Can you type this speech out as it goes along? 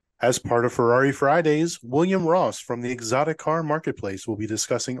As part of Ferrari Fridays, William Ross from the Exotic Car Marketplace will be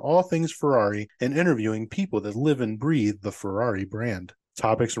discussing all things Ferrari and interviewing people that live and breathe the Ferrari brand.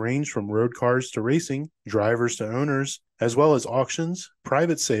 Topics range from road cars to racing, drivers to owners, as well as auctions,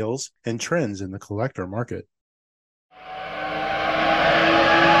 private sales, and trends in the collector market.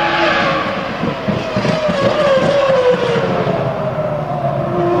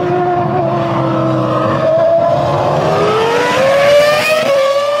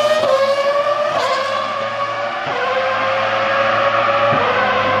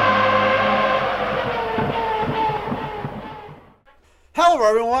 Hello,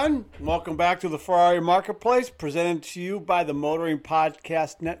 everyone. Welcome back to the Ferrari Marketplace, presented to you by the Motoring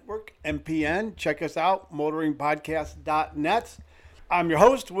Podcast Network, MPN. Check us out, motoringpodcast.net. I'm your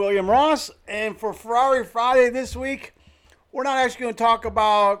host, William Ross, and for Ferrari Friday this week, we're not actually going to talk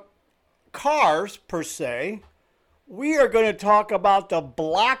about cars per se. We are going to talk about the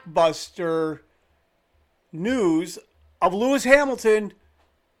blockbuster news of Lewis Hamilton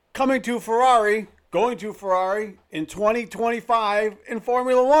coming to Ferrari, going to Ferrari in 2025 in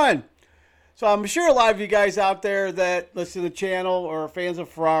Formula One. So I'm sure a lot of you guys out there that listen to the channel or are fans of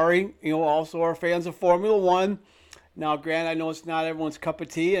Ferrari, also are fans of Formula One. Now, granted, I know it's not everyone's cup of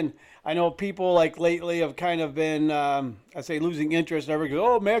tea, and I know people like lately have kind of been, losing interest. And everybody goes,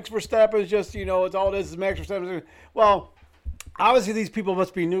 oh, Max Verstappen is just, it's all it is Max Verstappen. Well, obviously these people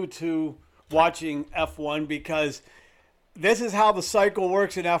must be new to watching F1 because this is how the cycle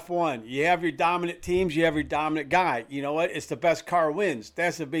works in F1. You have your dominant teams, you have your dominant guy. You know what? It's the best car wins.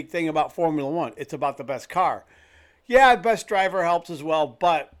 That's the big thing about Formula One. It's about the best car. Yeah, the best driver helps as well,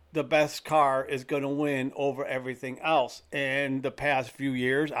 but the best car is going to win over everything else. In the past few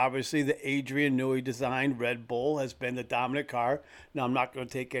years, obviously the Adrian Newey designed Red Bull has been the dominant car. Now, I'm not going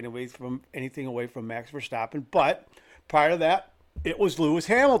to take anything away from Max Verstappen, but prior to that, it was Lewis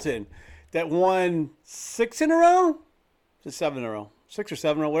Hamilton that won 6 in a row. 7 in a row, 6 or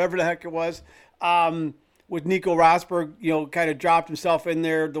 7 in a row, whatever the heck it was. With Nico Rosberg, kind of dropped himself in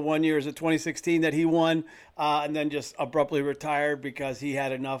there the one year, is it 2016 that he won, and then just abruptly retired because he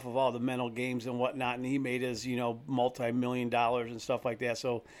had enough of all the mental games and whatnot, and he made his, multi-million dollars and stuff like that,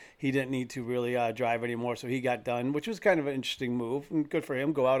 so he didn't need to really drive anymore, so he got done, which was kind of an interesting move, and good for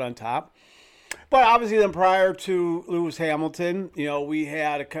him, go out on top. But obviously then prior to Lewis Hamilton, we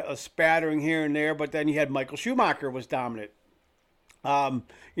had a spattering here and there, but then you had Michael Schumacher was dominant.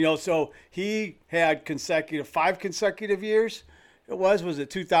 So he had 5 consecutive years. Was it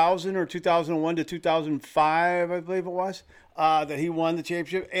 2000 or 2001 to 2005, I believe it was, that he won the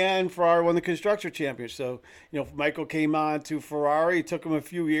championship, and Ferrari won the Constructor Championship. So, Michael came on to Ferrari. It took him a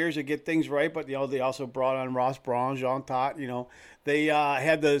few years to get things right, but, they also brought on Ross Brawn, Jean Todt, They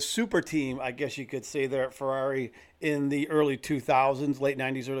had the super team, I guess you could say, there at Ferrari in the early 2000s, late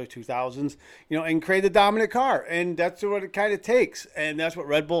 90s, early 2000s, and create the dominant car. And that's what it kind of takes. And that's what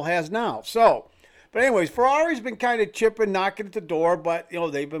Red Bull has now. But anyways, Ferrari's been kind of chipping, knocking at the door, but,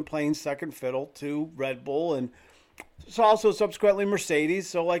 they've been playing second fiddle to Red Bull. And it's also subsequently Mercedes.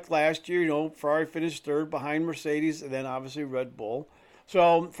 So like last year, Ferrari finished third behind Mercedes and then obviously Red Bull.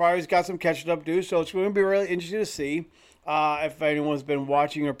 So Ferrari's got some catching up to do. So it's going to be really interesting to see. If anyone's been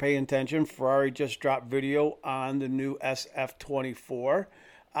watching or paying attention, Ferrari just dropped video on the new SF24.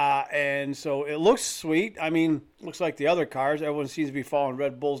 And so it looks sweet. I mean, looks like the other cars. Everyone seems to be following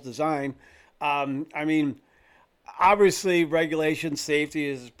Red Bull's design. Obviously regulation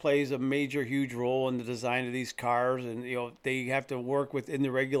safety plays a major, huge role in the design of these cars. And, they have to work within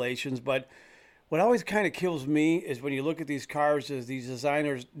the regulations. But what always kind of kills me is when you look at these cars as these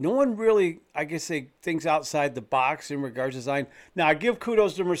designers, no one really, I guess, thinks outside the box in regards to design. Now, I give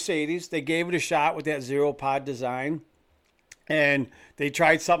kudos to Mercedes. They gave it a shot with that zero pod design, and they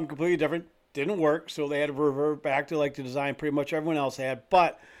tried something completely different. Didn't work, so they had to revert back to like the design pretty much everyone else had.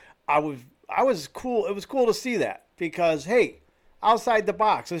 But I was cool. It was cool to see that because, hey, outside the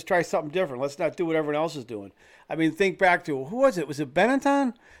box, let's try something different. Let's not do what everyone else is doing. I mean, think back to, who was it? Was it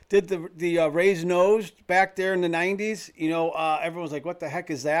Benetton? Did the raised nose back there in the 90s? Everyone was like, what the heck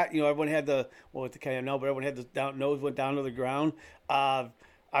is that? Everyone had but everyone had the nose went down to the ground. I'm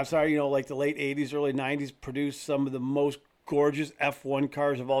sorry, like the late 80s, early 90s produced some of the most gorgeous F1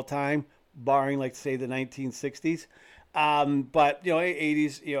 cars of all time, barring, like, say, the 1960s. But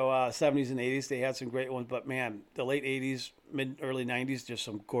 80s, 70s and 80s, they had some great ones. But man, the late 80s, early 90s, just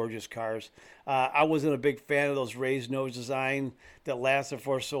some gorgeous cars. I wasn't a big fan of those raised nose design that lasted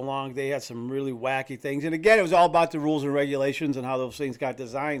for so long. They had some really wacky things. And again, it was all about the rules and regulations and how those things got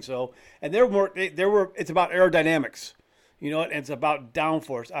designed. So, and it's about aerodynamics. And it's about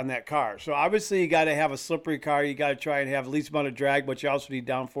downforce on that car. So obviously you got to have a slippery car. You got to try and have the least amount of drag, but you also need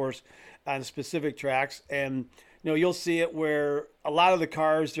downforce on specific tracks. And you'll see it where a lot of the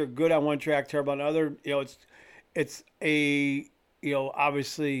cars, they're good on one track, terrible on another. It's a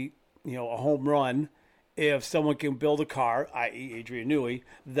obviously a home run if someone can build a car, i.e. Adrian Newey,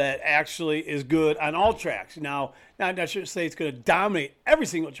 that actually is good on all tracks. Now, not sure to say it's going to dominate every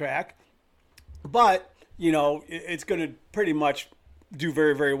single track, but it's going to pretty much do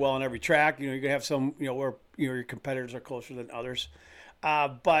very, very well on every track. You're going to have some, where your competitors are closer than others.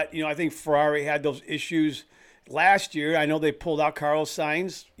 But I think Ferrari had those issues last year. I know they pulled out Carlos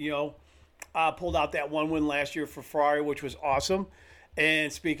Sainz, pulled out that one win last year for Ferrari, which was awesome.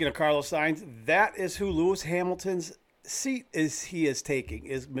 And speaking of Carlos Sainz, that is who Lewis Hamilton's seat is taking,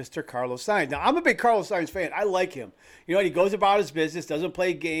 is Mr. Carlos Sainz. Now, I'm a big Carlos Sainz fan. I like him. He goes about his business, doesn't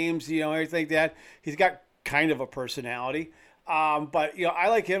play games, everything like that. He's got kind of a personality. But I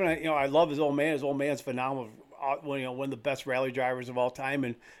like him, and I love his old man. His old man's phenomenal. One of the best rally drivers of all time.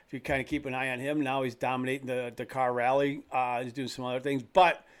 And if you kind of keep an eye on him, now he's dominating the car rally. He's doing some other things.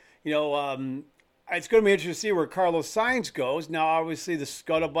 But, it's going to be interesting to see where Carlos Sainz goes. Now, obviously, the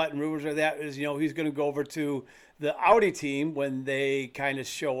scuttlebutt and rumors of that is, he's going to go over to the Audi team when they kind of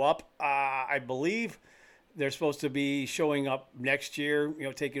show up. I believe they're supposed to be showing up next year,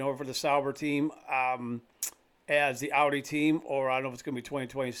 taking over for the Sauber team as the Audi team, or I don't know if it's going to be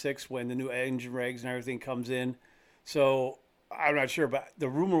 2026 when the new engine regs and everything comes in. So I'm not sure, but the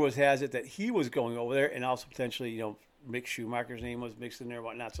rumor has it that he was going over there, and also potentially, Mick Schumacher's name was mixed in there and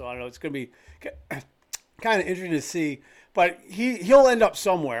whatnot. So I don't know. It's going to be kind of interesting to see. But he'll end up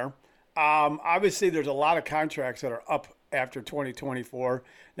somewhere. Obviously, there's a lot of contracts that are up after 2024.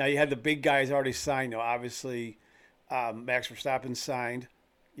 Now, you had the big guys already signed. Obviously, Max Verstappen signed.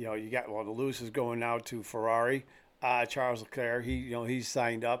 You got, the Lewis is going now to Ferrari. Charles Leclerc, he's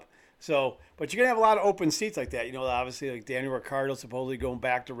signed up. So, but you're going to have a lot of open seats like that. Obviously, like Daniel Ricciardo supposedly going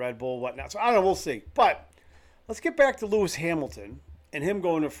back to Red Bull, whatnot. So, I don't know. We'll see. But let's get back to Lewis Hamilton and him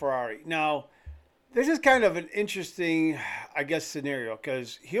going to Ferrari. Now, this is kind of an interesting, I guess, scenario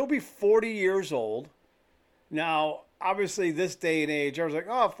because he'll be 40 years old. Now, obviously, this day and age, I was like,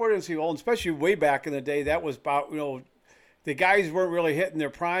 40 is old, especially way back in the day. That was about, the guys weren't really hitting their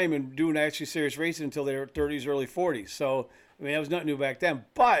prime and doing actually serious racing until their 30s, early 40s. So, that was nothing new back then.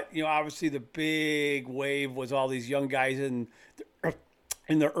 But, obviously, the big wave was all these young guys in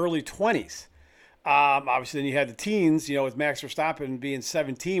their early 20s. Obviously, then you had the teens, with Max Verstappen being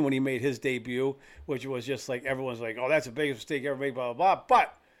 17 when he made his debut, which was just like everyone's like, oh, that's the biggest mistake ever made, blah, blah, blah.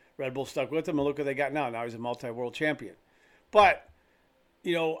 But Red Bull stuck with him, and look what they got now. Now he's a multi-world champion. But,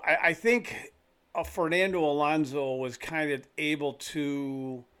 I think Fernando Alonso was kind of able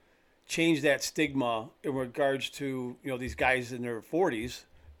to change that stigma in regards to, these guys in their 40s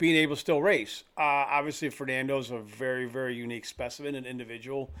being able to still race. Obviously, Fernando's a very, very unique specimen, an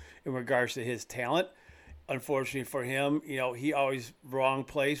individual in regards to his talent. Unfortunately for him, he always wrong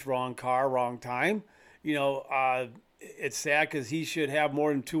place, wrong car, wrong time. It's sad because he should have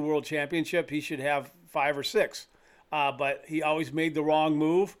more than 2 world championships. He should have 5 or 6. But he always made the wrong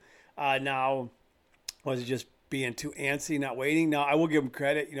move. Now, was it just being too antsy, not waiting? Now, I will give him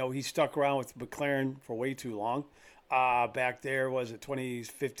credit. He stuck around with McLaren for way too long. Back there, was it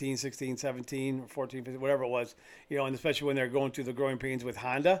 2015, 16, 17, 14, 15, whatever it was, and especially when they're going through the growing pains with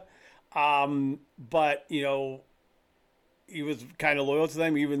Honda. But, he was kind of loyal to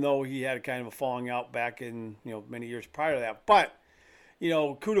them, even though he had kind of a falling out back in, many years prior to that. But,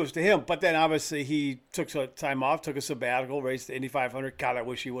 kudos to him. But then obviously he took some time off, took a sabbatical, raced the Indy 500. God, I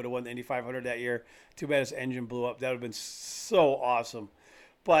wish he would have won the Indy 500 that year. Too bad his engine blew up. That would have been so awesome.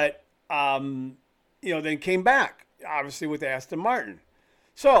 But, then came back, obviously, with Aston Martin.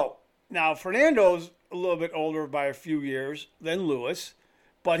 So now Fernando's a little bit older by a few years than Lewis,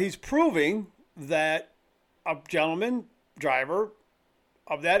 but he's proving that a gentleman driver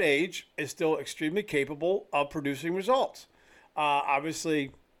of that age is still extremely capable of producing results.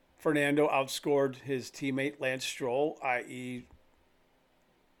 Obviously, Fernando outscored his teammate Lance Stroll, i.e.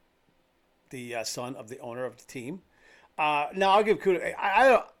 the son of the owner of the team. Now, I'll give kudos.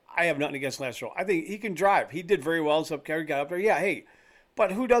 I have nothing against Lance Stroll. I think he can drive. He did very well in Sub Carry, got up there. Yeah, hey,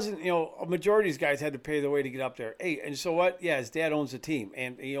 but who doesn't, a majority of these guys had to pay their way to get up there. Hey, and so what? Yeah, his dad owns the team,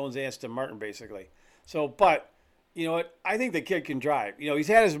 and he owns Aston Martin, basically. So, but, you know what? I think the kid can drive. He's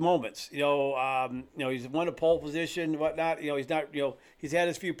had his moments. He's won a pole position, whatnot. He's not, he's had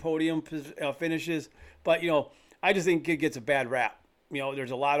his few podium finishes. But, I just think kid gets a bad rap.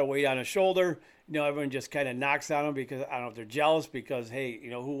 There's a lot of weight on his shoulder. Everyone just kind of knocks on him because, I don't know if they're jealous because, hey,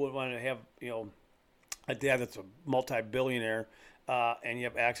 who would want to have, a dad that's a multi-billionaire, and you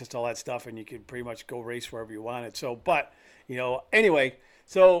have access to all that stuff, and you can pretty much go race wherever you wanted. So, but anyway,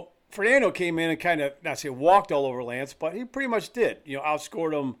 so Fernando came in and kind of not say walked all over Lance, but he pretty much did.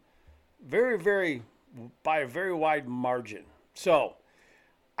 Outscored him very, very by a very wide margin. So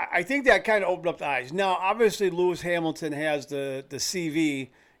I think that kind of opened up the eyes. Now, obviously, Lewis Hamilton has the CV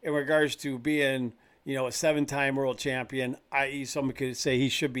in regards to being, a seven-time world champion, i.e., someone could say he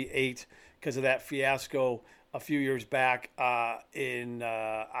should be 8 because of that fiasco a few years back in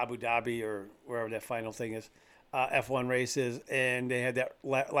Abu Dhabi or wherever that final thing is, F1 races, and they had that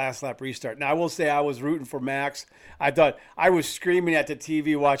last lap restart. Now, I will say I was rooting for Max. I thought I was screaming at the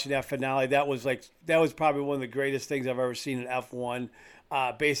TV watching that finale. That was probably one of the greatest things I've ever seen in F1.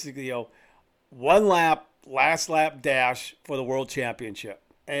 Basically, one lap, last lap dash for the world championship.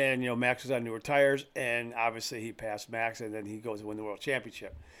 And, Max was on newer tires, and obviously he passed Max, and then he goes to win the world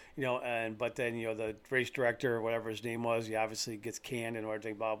championship. But then, the race director or whatever his name was, he obviously gets canned and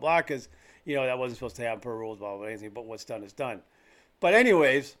everything, blah, blah, because, that wasn't supposed to happen per rules, blah, blah, anything, but what's done is done. But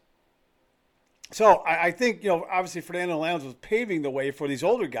anyways, so I think, obviously Fernando Alonso was paving the way for these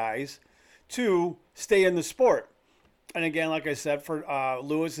older guys to stay in the sport. And again, like I said, for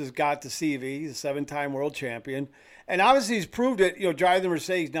Lewis has got the CV. He's a 7-time world champion. And obviously he's proved it, driving the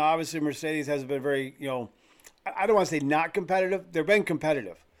Mercedes. Now, obviously Mercedes has been very, I don't want to say not competitive. They've been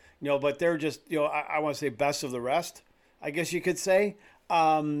competitive, but they're just, I want to say best of the rest, I guess you could say.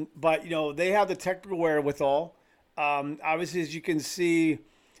 But, they have the technical wherewithal. Obviously, as you can see,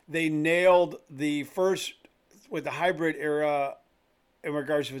 they nailed the first, with the hybrid era, in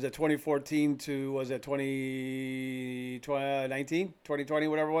regards to, was it 2014 to, was it 2019, 2020,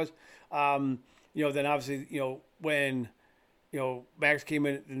 whatever it was. Then obviously, when, Max came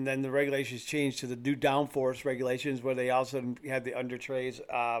in and then the regulations changed to the new downforce regulations where they also had the under trays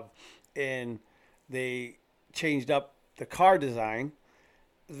and they changed up the car design.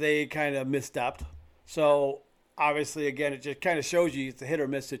 They kind of misstepped. So obviously, again, it just kind of shows you it's a hit or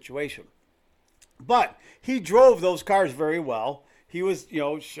miss situation. But he drove those cars very well. He was,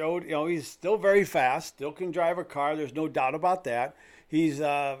 he's still very fast, still can drive a car. There's no doubt about that. He's,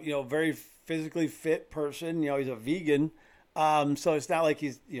 very physically fit person. He's a vegan. So it's not like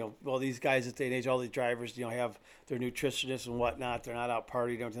he's, these guys at day and age, all these drivers, have their nutritionists and whatnot. They're not out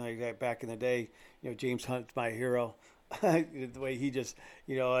partying, anything like that. Back in the day, James Hunt's my hero. The way he just,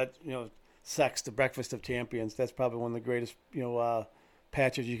 sex the breakfast of champions. That's probably one of the greatest,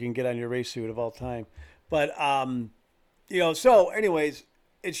 patches you can get on your race suit of all time. But, so anyways,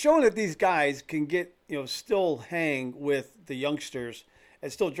 it's showing that these guys can get, still hang with the youngsters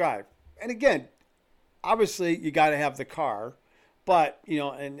and still drive. And again, obviously you got to have the car, but,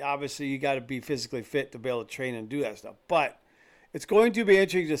 and obviously you got to be physically fit to be able to train and do that stuff. But it's going to be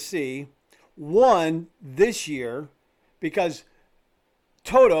interesting to see, one, this year, because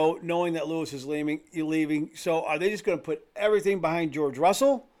Toto, knowing that Lewis is leaving, so are they just going to put everything behind George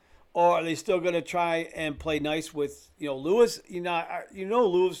Russell? Or are they still going to try and play nice with, Lewis?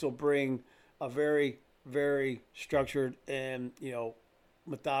 Lewis will bring a very, very structured and,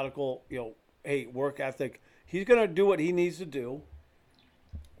 methodical, work ethic. He's going to do what he needs to do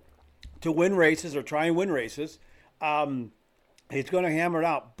to win races or try and win races. He's going to hammer it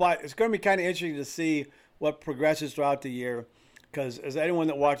out. But it's going to be kind of interesting to see what progresses throughout the year. Because as anyone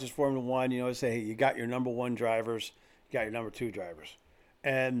that watches Formula One, say, hey, you got your number one drivers, you got your number two drivers.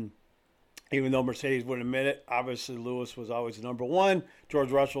 And even though Mercedes wouldn't admit it, obviously Lewis was always the number one.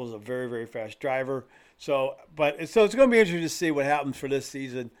 George Russell is a very, very fast driver. So it's going to be interesting to see what happens for this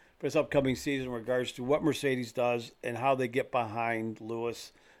season, for this upcoming season, in regards to what Mercedes does and how they get behind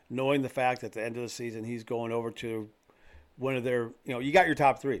Lewis, knowing the fact that at the end of the season he's going over to one of their, you got your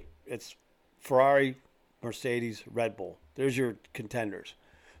top three. It's Ferrari, Mercedes, Red Bull. There's your contenders.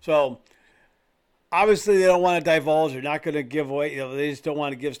 So obviously, they don't want to divulge. They're not going to give away. They just don't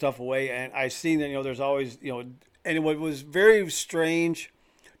want to give stuff away. And I've seen that. There's always. And what was very strange.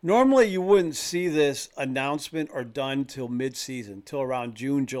 Normally, you wouldn't see this announcement or done till mid-season, till around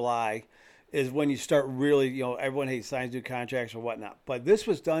June, July, is when you start really. Everyone signs new contracts or whatnot. But this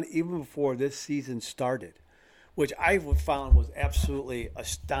was done even before this season started, which I found was absolutely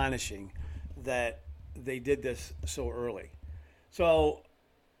astonishing that they did this so early. So.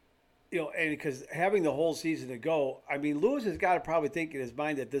 And because having the whole season to go, I mean, Lewis has got to probably think in his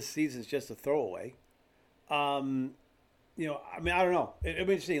mind that this season is just a throwaway. I don't know. It'll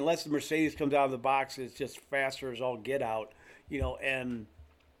be interesting unless the Mercedes comes out of the box, it's just faster as all get out, and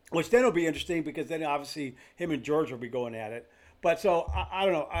which then will be interesting because then obviously him and George will be going at it. But so I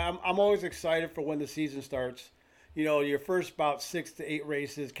don't know. I'm always excited for when the season starts your first about 6 to 8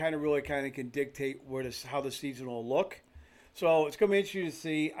 races kind of can dictate how the season will look. So it's going to be interesting to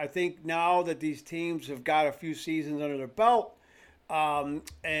see. I think now that these teams have got a few seasons under their belt,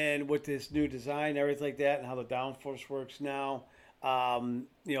 and with this new design, everything like that, and how the downforce works now,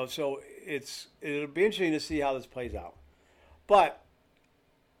 so it'll be interesting to see how this plays out. But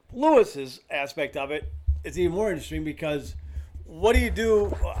Lewis's aspect of it is even more interesting because what do you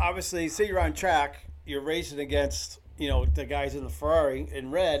do? Obviously, say you're on track, you're racing against the guys in the Ferrari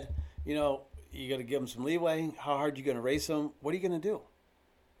in red. You got to give them some leeway. How hard are you going to race them? What are you going to do?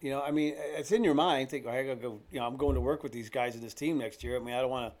 It's in your mind. Think, I gotta go. I'm going to work with these guys in this team next year. I don't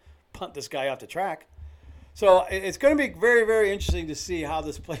want to punt this guy off the track. So it's going to be very, very interesting to see how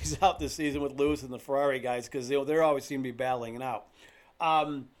this plays out this season with Lewis and the Ferrari guys because they're always seem to be battling it out.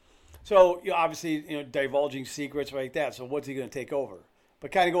 Obviously, divulging secrets like that. So what's he going to take over?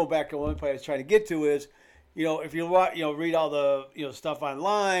 But kind of going back to one point I was trying to get to is, if you read all the stuff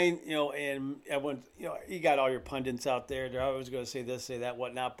online, and everyone, you got all your pundits out there. They're always going to say this, say that,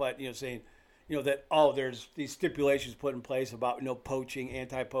 whatnot. But saying, that there's these stipulations put in place about poaching,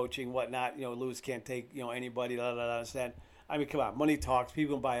 anti-poaching, whatnot. Lewis can't take anybody. Understand? Come on, money talks.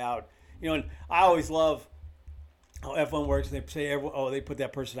 People can buy out. And I always love how F1 works. They say they put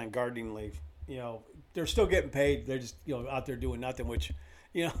that person on gardening leave. They're still getting paid. They're just out there doing nothing, which.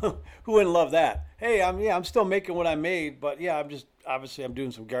 Who wouldn't love that? Hey, I'm still making what I made, but yeah, I'm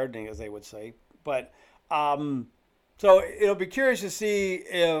doing some gardening, as they would say. But so it'll be curious to see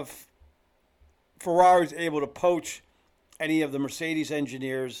if Ferrari's able to poach any of the Mercedes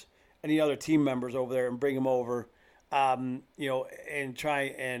engineers, any other team members over there, and bring them over, and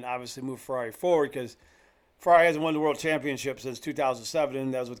try and obviously move Ferrari forward because Ferrari hasn't won the world championship since 2007,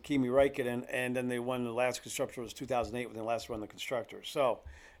 and that was with Kimi Räikkönen, and then they won the last constructor was 2008 when they last won the constructors. So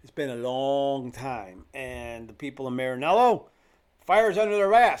it's been a long time, and the people in Maranello, fire's under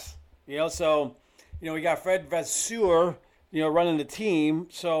their ass. So we got Fred Vasseur, running the team.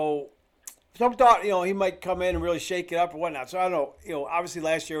 So some thought, he might come in and really shake it up or whatnot. So I don't know. Obviously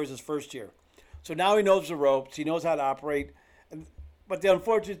last year was his first year, so now he knows the ropes. He knows how to operate. But the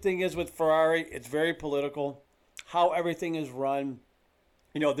unfortunate thing is with Ferrari, it's very political. How everything is run.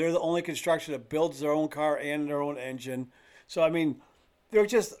 They're the only construction that builds their own car and their own engine. So,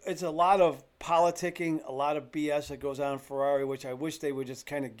 it's a lot of politicking, a lot of BS that goes on in Ferrari, which I wish they would just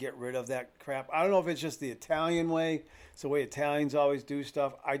kind of get rid of that crap. I don't know if it's just the Italian way. It's the way Italians always do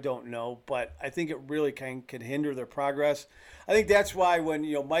stuff. I don't know. But I think it really could hinder their progress. I think that's why when,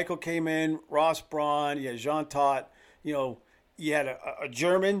 Michael came in, Ross Brawn, Jean Todt, you had a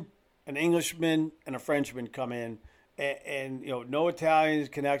German, an Englishman, and a Frenchman come in, and no Italians,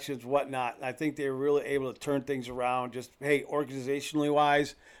 connections, whatnot. And I think they were really able to turn things around. Just organizationally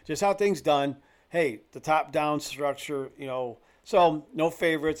wise, just how things done. Hey, the top down structure, so no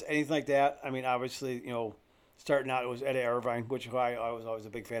favorites, anything like that. Obviously, starting out it was Eddie Irvine, which I was always a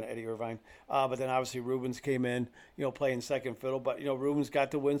big fan of Eddie Irvine. But then obviously Rubens came in, playing second fiddle. But Rubens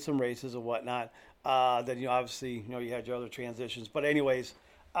got to win some races and whatnot. Then obviously you had your other transitions, but anyways,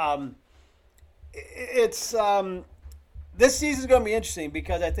 it's this season's going to be interesting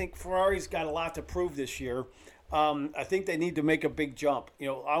because I think Ferrari's got a lot to prove this year. I think they need to make a big jump.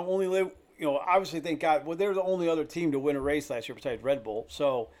 Obviously, thank God. Well, they're the only other team to win a race last year besides Red Bull.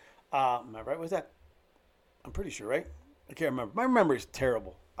 So, am I right with that? I'm pretty sure, right? I can't remember. My memory's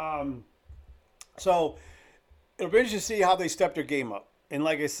terrible. So it'll be interesting to see how they step their game up. And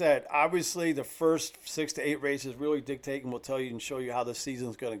like I said, obviously the first 6 to 8 races really dictate and will tell you and show you how the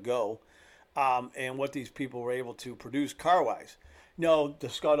season's going to go, and what these people were able to produce car-wise. The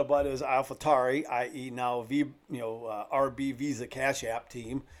scuttlebutt is AlphaTauri, i.e. now RB Visa Cash App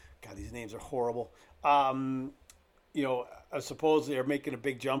team. God, these names are horrible. I suppose they're making a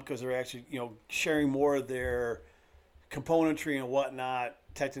big jump because they're actually sharing more of their componentry and whatnot,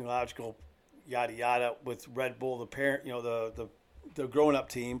 technological yada yada with Red Bull, the parent, the grown-up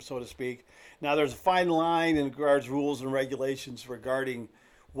team, so to speak. Now, there's a fine line in regards to rules and regulations regarding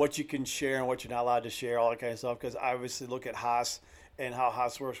what you can share and what you're not allowed to share, all that kind of stuff, because I obviously look at Haas and how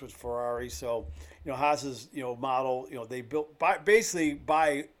Haas works with Ferrari. So, Haas's, model, they basically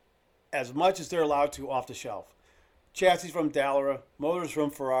buy as much as they're allowed to off the shelf. Chassis from Dallara, motors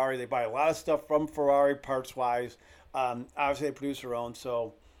from Ferrari. They buy a lot of stuff from Ferrari parts-wise. Obviously, they produce their own.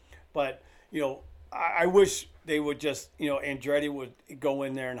 So, but, I wish they would just, Andretti would go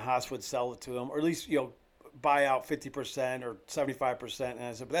in there and Haas would sell it to them, or at least, buy out 50% or 75%. And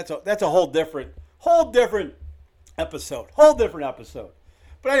I said, but that's a whole different episode.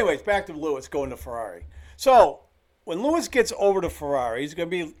 But anyways, back to Lewis going to Ferrari. So when Lewis gets over to Ferrari, he's going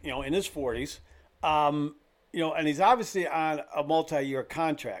to be, in his 40s. and he's obviously on a multi-year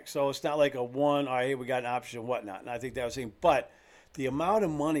contract, so it's not like a one. All right, we got an option and whatnot. And I think that was saying, but the amount of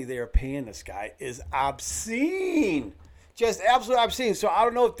money they are paying this guy is obscene, just absolutely obscene. So I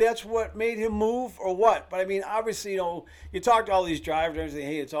don't know if that's what made him move or what. But I mean, obviously, you talk to all these drivers and everything.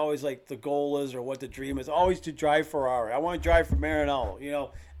 Hey, it's always like the goal is or what the dream is. Always to drive Ferrari. I want to drive for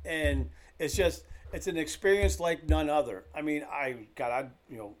Maranello, and it's an experience like none other. I mean,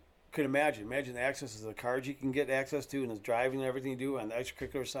 could imagine the access to the cars you can get access to and the driving and everything you do on the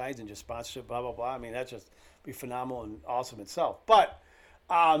extracurricular sides and just sponsorship, blah, blah, blah. I mean, that's just be phenomenal and awesome itself. But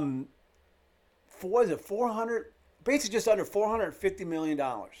what is it, 400, basically just under $450 million,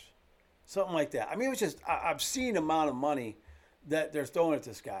 something like that. I mean, it was just an obscene amount of money that they're throwing at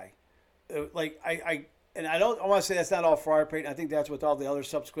this guy. I want to say that's not all Ferrari paid. I think that's with all the other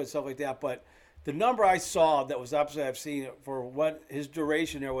subsequent stuff like that. But the number I saw that was opposite I've seen for what his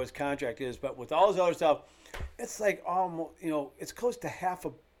duration there was contract is, but with all his other stuff, it's like almost, it's close to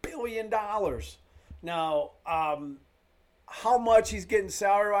 $500 million. Now, how much he's getting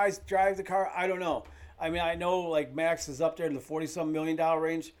salary-wise, drive the car, I don't know. I mean, I know like Max is up there in the $40-some million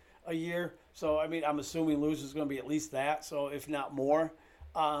range a year. So, I mean, I'm assuming Lewis is going to be at least that, so if not more.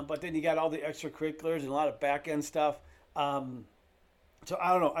 But then you got all the extracurriculars and a lot of back-end stuff. So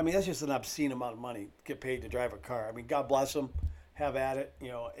I don't know. I mean, that's just an obscene amount of money to get paid to drive a car. I mean, God bless him. Have at it,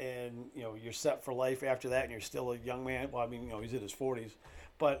 and, you're set for life after that, and you're still a young man. Well, I mean, he's in his 40s.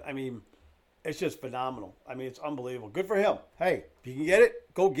 But, I mean, it's just phenomenal. I mean, it's unbelievable. Good for him. Hey, if you can get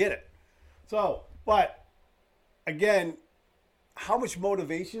it, go get it. So, but, again, how much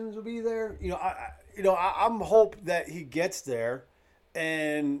motivation will be there? I'm hope that he gets there,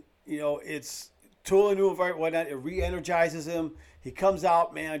 and, it's totally new environment, whatnot. It re-energizes him. He comes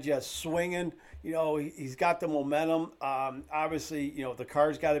out, man, just swinging. He's got the momentum. Obviously, the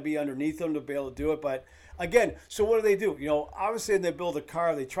car's got to be underneath him to be able to do it. But again, so what do? Obviously, when they build a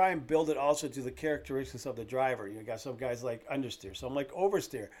car, they try and build it also to the characteristics of the driver. You got some guys like understeer, some like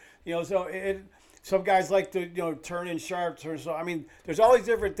oversteer. Some guys like to turn in sharp, so I mean, there's all these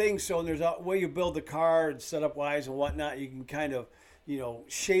different things. So there's a way you build the car and setup wise and whatnot. You can kind of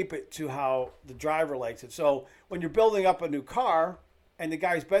shape it to how the driver likes it. So when you're building up a new car and the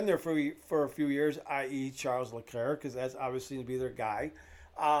guy's been there for a few years, i.e. Charles Leclerc, because that's obviously to be their guy,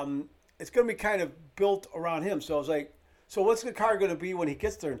 it's going to be kind of built around him. So it's like, so what's the car going to be when he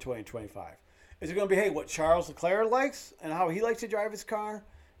gets there in 2025? Is it going to be, hey, what Charles Leclerc likes and how he likes to drive his car?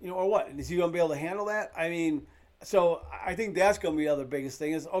 Or what? Is he going to be able to handle that? I mean, so I think that's going to be the other biggest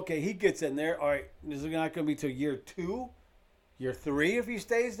thing is, okay, he gets in there. All right, is it not going to be till year 2? Year 3 if he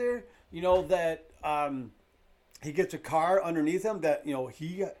stays there, that he gets a car underneath him that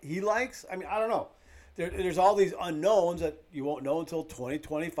he likes. I mean, I don't know. There's all these unknowns that you won't know until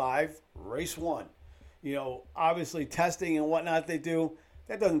 2025, race 1. Obviously testing and whatnot they do,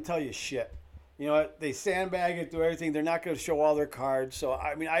 that doesn't tell you shit. They sandbag it through everything. They're not going to show all their cards. So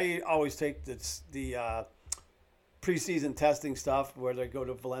I mean, I always take the preseason testing stuff where they go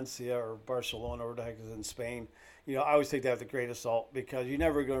to Valencia or Barcelona or the heck is in Spain. I always take that with a grain of salt because you're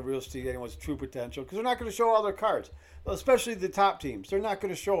never going to really see anyone's true potential because they're not going to show all their cards, especially the top teams. They're not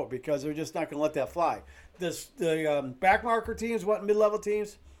going to show it because they're just not going to let that fly. The backmarker teams, mid-level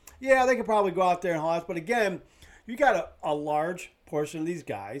teams, yeah, they could probably go out there and haul it. But again, you got a large portion of these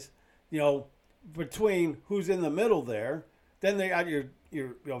guys, between who's in the middle there. Then they got your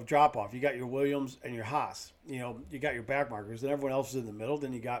drop off. You got your Williams and your Haas. You got your backmarkers, and everyone else is in the middle.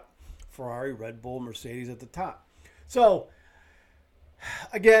 Then you got Ferrari, Red Bull, Mercedes at the top. So,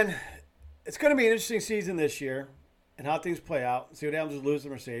 again, it's going to be an interesting season this year and how things play out. See what happens with Lewis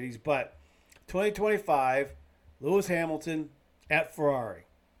and Mercedes. But 2025, Lewis Hamilton at Ferrari.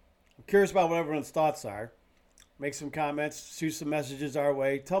 I'm curious about what everyone's thoughts are. Make some comments, shoot some messages our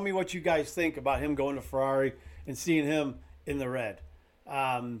way. Tell me what you guys think about him going to Ferrari and seeing him in the red.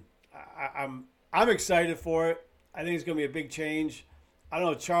 I'm excited for it. I think it's going to be a big change. I don't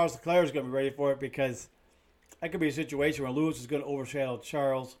know if Charles Leclerc is going to be ready for it because that could be a situation where Lewis is going to overshadow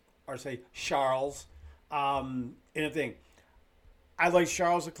Charles in a thing. I like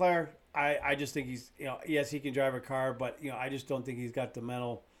Charles Leclerc. I just think he's, yes, he can drive a car, but, I just don't think he's got the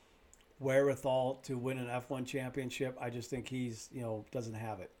mental wherewithal to win an F1 championship. I just think he's, doesn't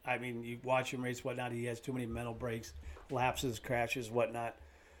have it. I mean, you watch him race, whatnot, he has too many mental breaks, lapses, crashes, whatnot.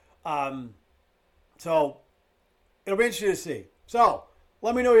 So it'll be interesting to see. So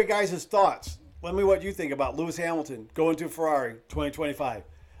let me know your guys' thoughts. Let me know what you think about Lewis Hamilton going to Ferrari 2025.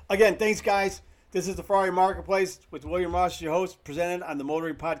 Again, thanks, guys. This is the Ferrari Marketplace with William Ross, your host, presented on the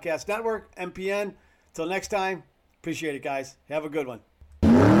Motoring Podcast Network, MPN. Until next time, appreciate it, guys. Have a good one.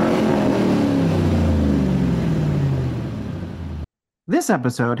 This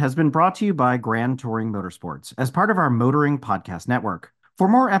episode has been brought to you by Grand Touring Motorsports as part of our Motoring Podcast Network. For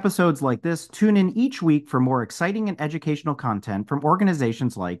more episodes like this, tune in each week for more exciting and educational content from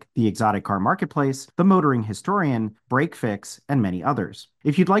organizations like the Exotic Car Marketplace, the Motoring Historian, Break Fix, and many others.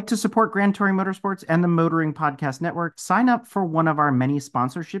 If you'd like to support Grand Touring Motorsports and the Motoring Podcast Network, sign up for one of our many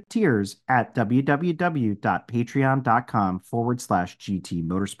sponsorship tiers at www.patreon.com/GT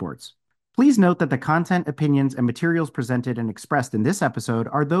Motorsports. Please note that the content, opinions, and materials presented and expressed in this episode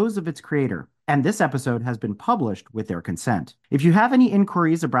are those of its creator, and this episode has been published with their consent. If you have any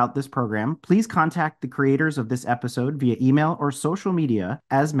inquiries about this program, please contact the creators of this episode via email or social media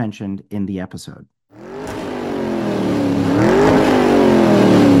as mentioned in the episode.